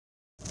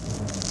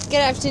Good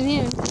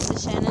afternoon. This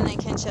is Sienna at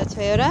Kenshaw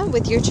Toyota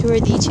with your tour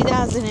of the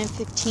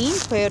 2015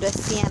 Toyota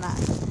Sienna.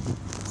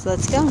 So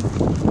let's go.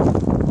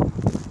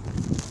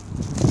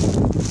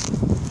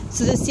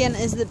 So the Sienna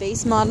is the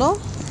base model,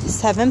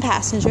 7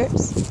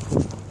 passengers.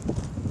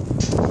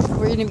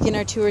 We're going to begin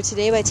our tour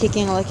today by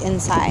taking a look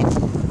inside.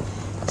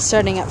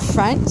 Starting up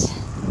front.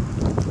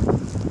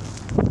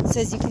 So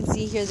as you can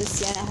see here, the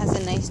Sienna has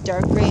a nice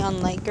dark gray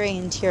on light gray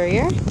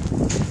interior.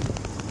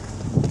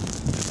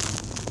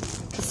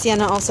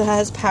 Sienna also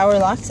has power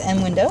locks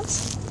and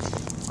windows.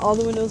 All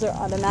the windows are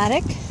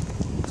automatic.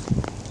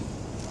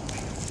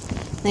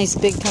 Nice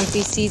big comfy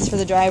seats for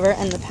the driver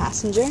and the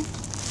passenger.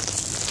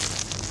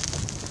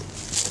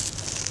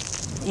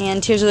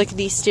 And here's a look at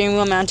the steering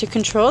wheel mounted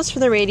controls for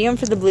the radio and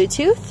for the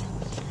Bluetooth.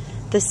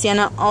 The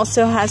Sienna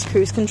also has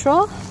cruise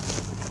control.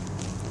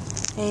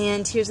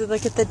 And here's a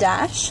look at the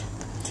dash.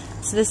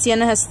 So the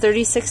Sienna has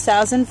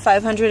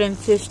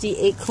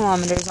 36,558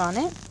 kilometers on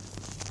it.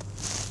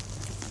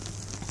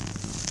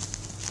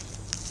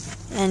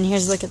 And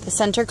here's a look at the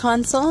center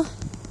console.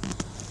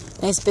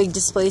 Nice big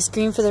display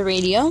screen for the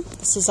radio.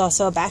 This is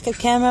also a backup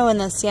camera when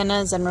the Sienna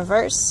is in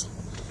reverse.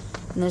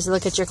 And there's a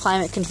look at your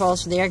climate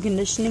controls for the air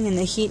conditioning and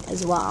the heat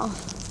as well.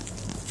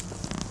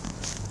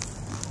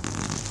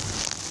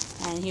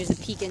 And here's a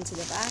peek into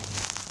the back.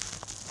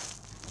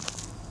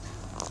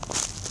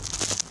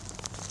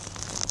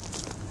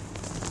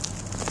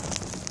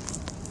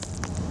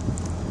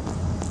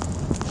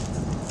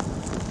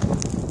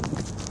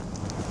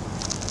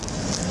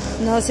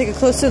 Now let's take a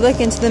closer look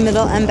into the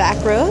middle and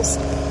back rows.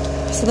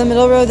 So the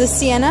middle row of the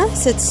Sienna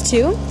sits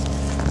two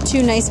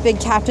nice big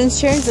captain's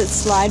chairs that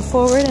slide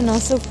forward and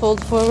also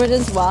fold forward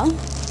as well.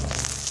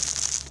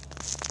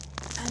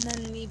 And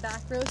then the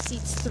back row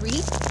seats 3.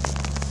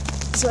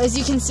 So as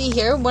you can see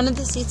here, one of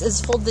the seats is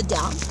folded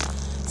down.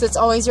 So it's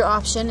always your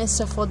option is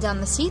to fold down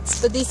the seats,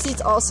 but these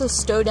seats also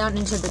stow down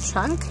into the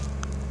trunk,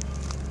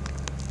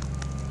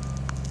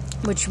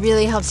 which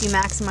really helps you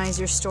maximize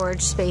your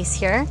storage space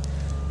here.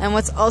 And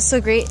what's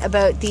also great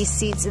about these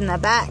seats in the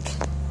back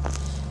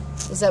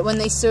is that when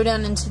they stow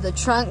down into the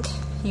trunk,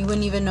 you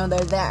wouldn't even know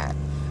they're there,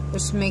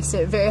 which makes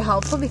it very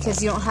helpful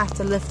because you don't have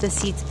to lift the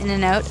seats in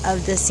and out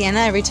of the Sienna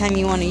every time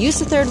you want to use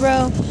the third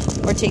row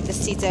or take the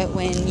seats out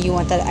when you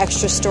want that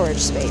extra storage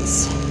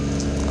space.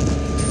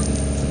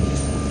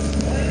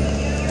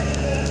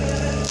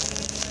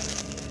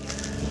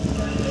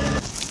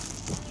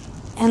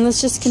 And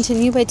let's just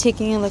continue by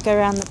taking a look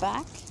around the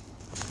back.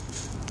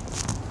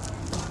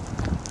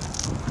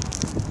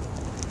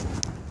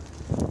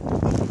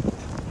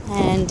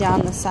 And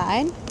down the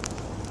side.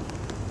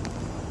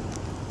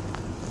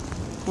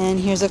 And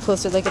here's a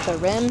closer look at the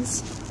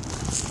rims.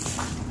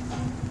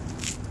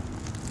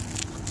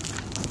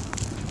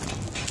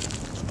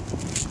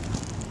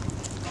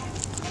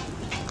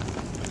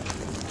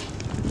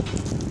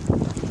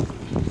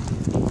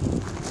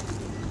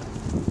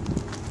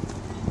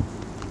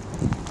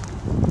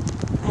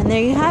 And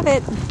there you have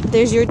it.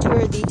 There's your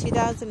tour of the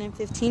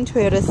 2015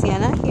 Toyota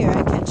Sienna here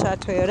at Kenshaw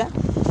Toyota.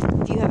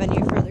 If you have any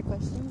further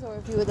questions or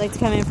if you would like to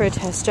come in for a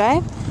test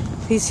drive,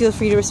 please feel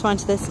free to respond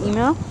to this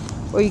email,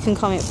 or you can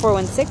call me at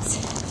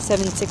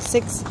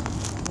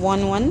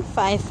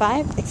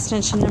 416-766-1155,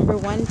 extension number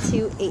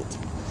 128.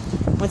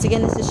 Once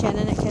again, this is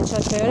Shannon at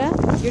Kenshaw Toyota,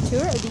 your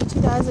tour of the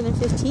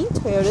 2015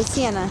 Toyota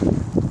Sienna.